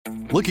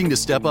Looking to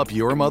step up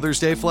your Mother's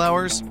Day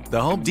flowers?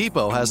 The Home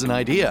Depot has an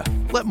idea.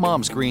 Let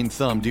Mom's green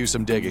thumb do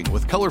some digging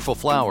with colorful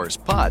flowers,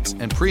 pots,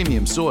 and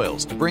premium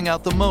soils to bring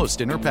out the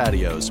most in her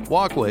patios,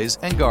 walkways,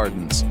 and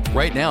gardens.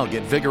 Right now,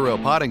 get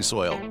Vigoro potting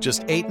soil,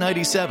 just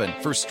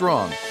 $8.97 for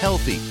strong,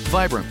 healthy,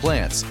 vibrant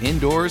plants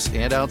indoors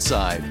and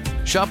outside.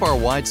 Shop our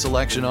wide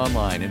selection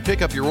online and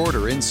pick up your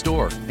order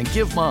in-store and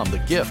give Mom the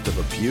gift of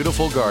a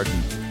beautiful garden.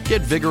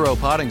 Get Vigoro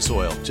potting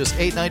soil, just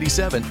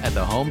 $8.97 at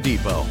the Home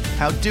Depot.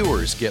 How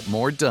doers get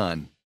more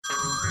done.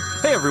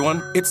 Hey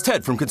everyone, it's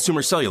Ted from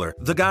Consumer Cellular,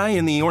 the guy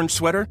in the orange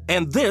sweater,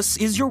 and this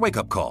is your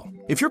wake-up call.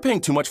 If you're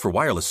paying too much for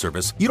wireless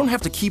service, you don't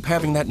have to keep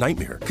having that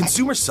nightmare.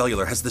 Consumer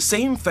Cellular has the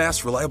same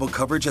fast, reliable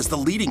coverage as the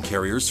leading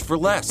carriers for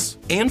less.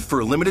 And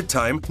for a limited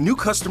time, new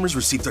customers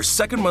receive their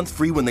second month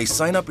free when they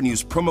sign up and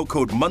use promo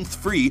code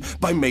MONTHFREE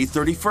by May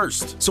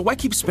 31st. So why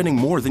keep spending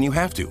more than you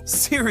have to?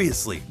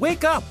 Seriously,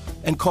 wake up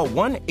and call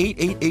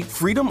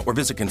 1-888-FREEDOM or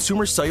visit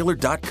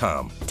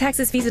consumercellular.com.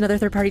 Taxes, fees, and other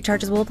third-party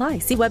charges will apply.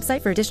 See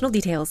website for additional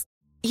details.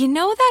 You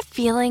know that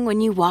feeling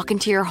when you walk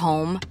into your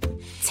home,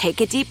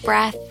 take a deep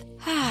breath,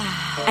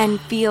 and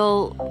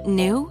feel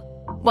new?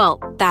 Well,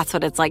 that's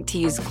what it's like to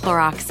use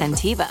Clorox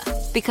Scentiva.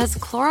 Because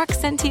Clorox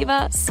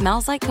Scentiva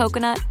smells like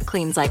coconut,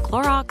 cleans like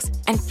Clorox,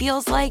 and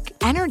feels like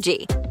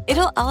energy.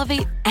 It'll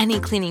elevate any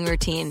cleaning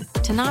routine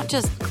to not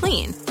just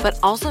clean, but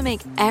also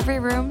make every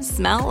room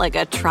smell like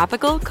a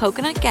tropical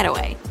coconut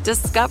getaway.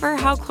 Discover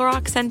how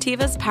Clorox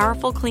Scentiva's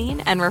powerful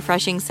clean and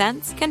refreshing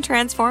scents can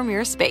transform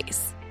your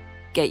space.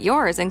 Get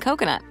yours in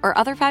coconut or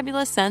other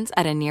fabulous scents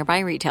at a nearby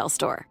retail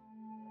store.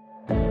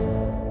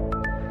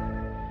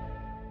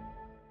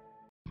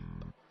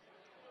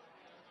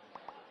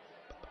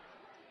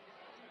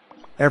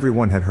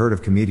 Everyone had heard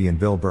of comedian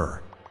Bill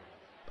Burr.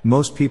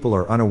 Most people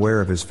are unaware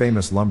of his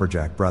famous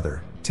lumberjack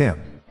brother, Tim.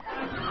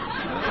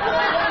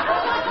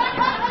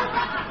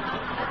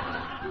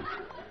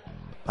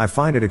 I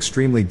find it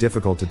extremely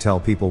difficult to tell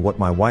people what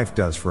my wife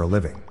does for a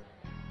living.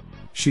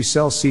 She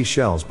sells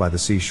seashells by the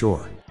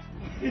seashore.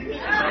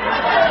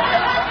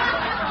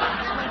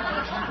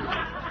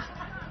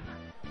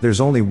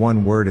 There's only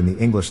one word in the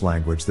English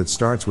language that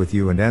starts with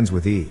U and ends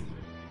with E.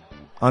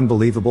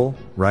 Unbelievable,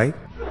 right?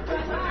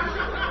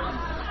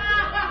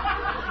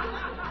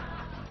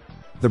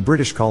 The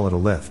British call it a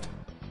lift.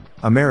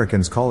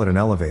 Americans call it an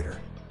elevator.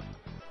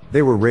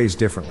 They were raised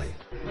differently.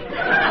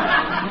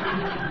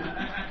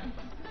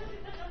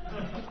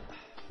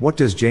 What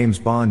does James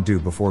Bond do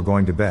before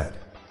going to bed?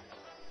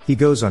 He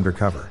goes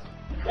undercover.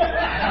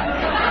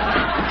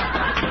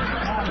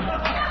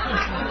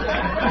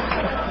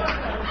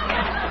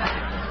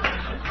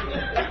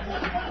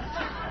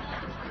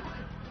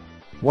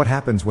 What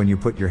happens when you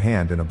put your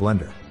hand in a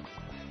blender?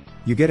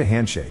 You get a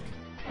handshake.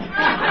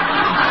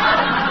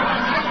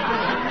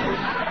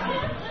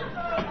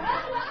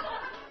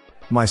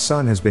 My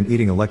son has been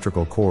eating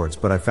electrical cords,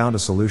 but I found a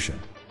solution.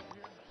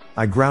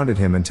 I grounded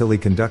him until he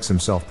conducts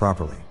himself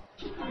properly.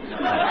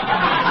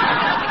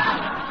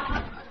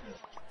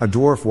 A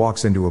dwarf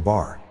walks into a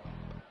bar.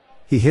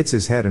 He hits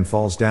his head and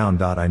falls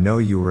down. I know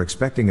you were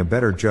expecting a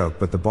better joke,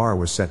 but the bar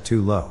was set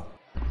too low.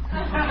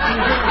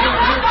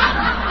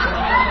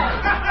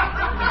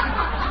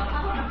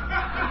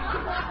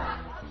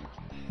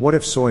 What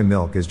if soy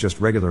milk is just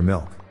regular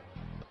milk?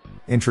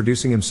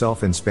 Introducing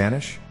himself in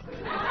Spanish?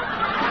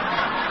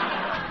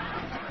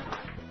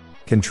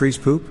 Can trees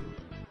poop?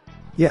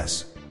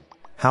 Yes.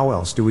 How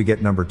else do we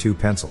get number 2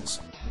 pencils?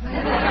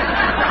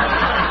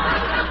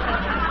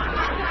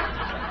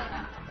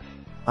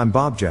 I'm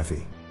Bob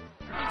Jeffy.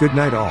 Good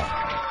night all.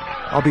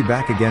 I'll be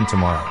back again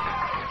tomorrow.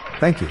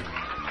 Thank you.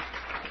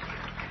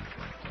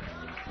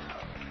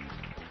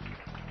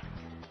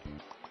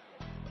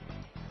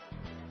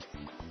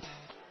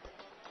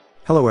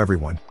 Hello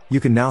everyone, you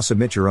can now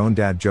submit your own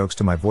dad jokes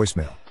to my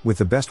voicemail, with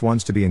the best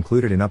ones to be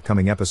included in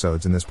upcoming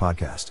episodes in this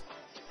podcast.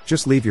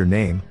 Just leave your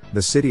name,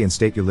 the city and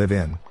state you live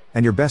in,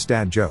 and your best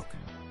dad joke.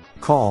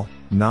 Call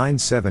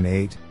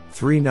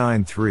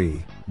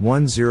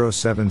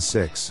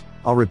 978-393-1076.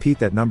 I'll repeat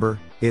that number,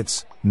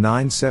 it's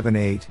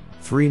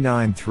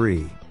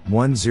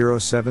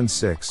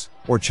 978-393-1076,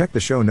 or check the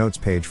show notes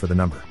page for the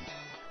number.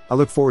 I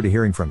look forward to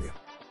hearing from you.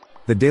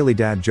 The Daily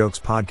Dad Jokes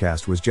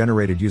podcast was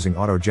generated using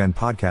AutoGen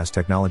podcast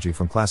technology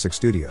from Classic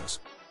Studios.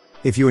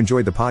 If you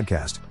enjoyed the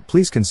podcast,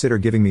 please consider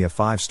giving me a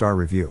 5-star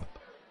review.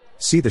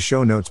 See the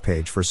show notes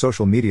page for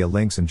social media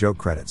links and joke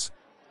credits.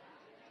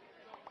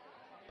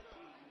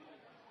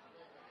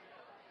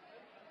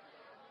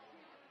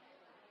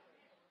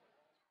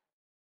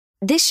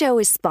 This show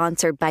is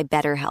sponsored by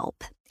BetterHelp.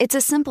 It's a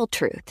simple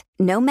truth.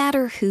 No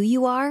matter who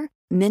you are,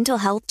 mental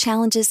health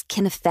challenges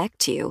can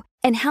affect you,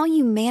 and how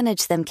you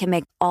manage them can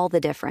make all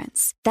the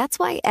difference. That's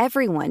why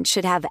everyone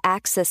should have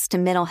access to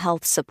mental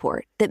health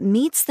support that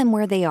meets them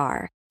where they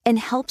are and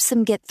helps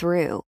them get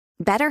through.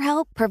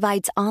 BetterHelp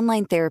provides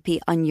online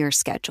therapy on your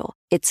schedule.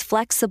 It's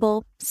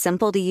flexible,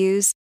 simple to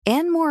use,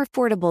 and more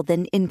affordable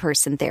than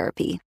in-person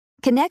therapy.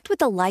 Connect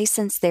with a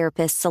licensed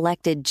therapist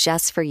selected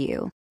just for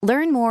you.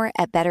 Learn more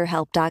at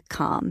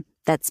BetterHelp.com.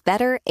 That's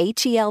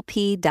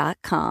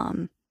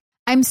BetterHelp.com.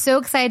 I'm so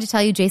excited to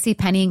tell you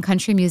JCPenney and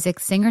country music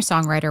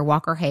singer-songwriter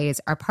Walker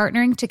Hayes are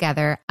partnering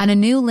together on a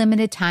new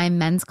limited-time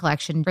men's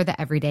collection for the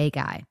everyday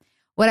guy.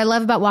 What I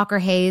love about Walker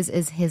Hayes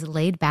is his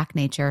laid-back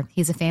nature.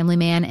 He's a family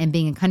man, and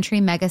being a country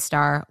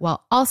megastar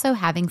while also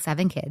having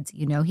 7 kids,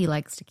 you know he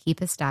likes to keep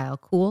his style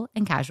cool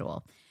and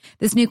casual.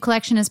 This new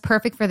collection is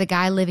perfect for the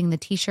guy living the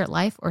t-shirt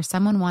life or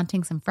someone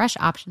wanting some fresh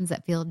options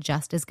that feel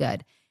just as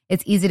good.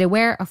 It's easy to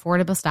wear,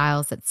 affordable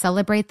styles that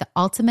celebrate the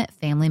ultimate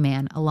family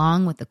man,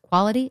 along with the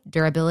quality,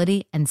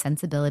 durability, and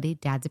sensibility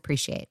dads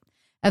appreciate.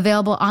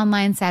 Available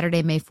online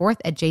Saturday, May 4th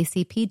at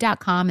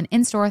jcp.com and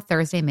in-store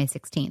Thursday, May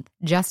 16th.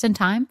 Just in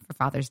time for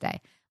Father's Day.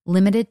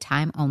 Limited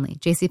time only.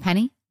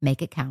 JCPenney,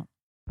 make it count.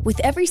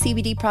 With every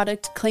CBD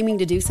product claiming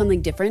to do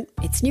something different,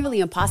 it's nearly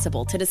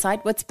impossible to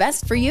decide what's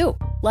best for you.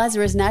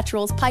 Lazarus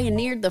Naturals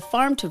pioneered the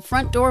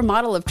farm-to-front-door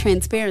model of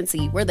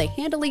transparency, where they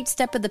handle each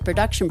step of the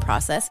production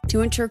process to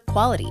ensure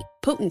quality,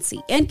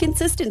 potency, and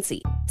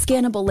consistency.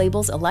 Scannable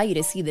labels allow you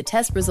to see the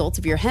test results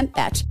of your hemp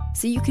batch,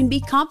 so you can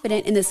be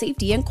confident in the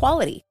safety and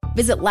quality.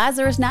 Visit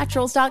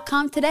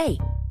LazarusNaturals.com today.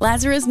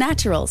 Lazarus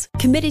Naturals,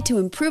 committed to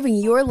improving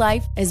your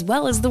life as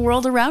well as the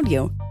world around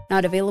you.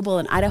 Not available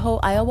in Idaho,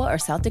 Iowa, or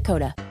South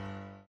Dakota.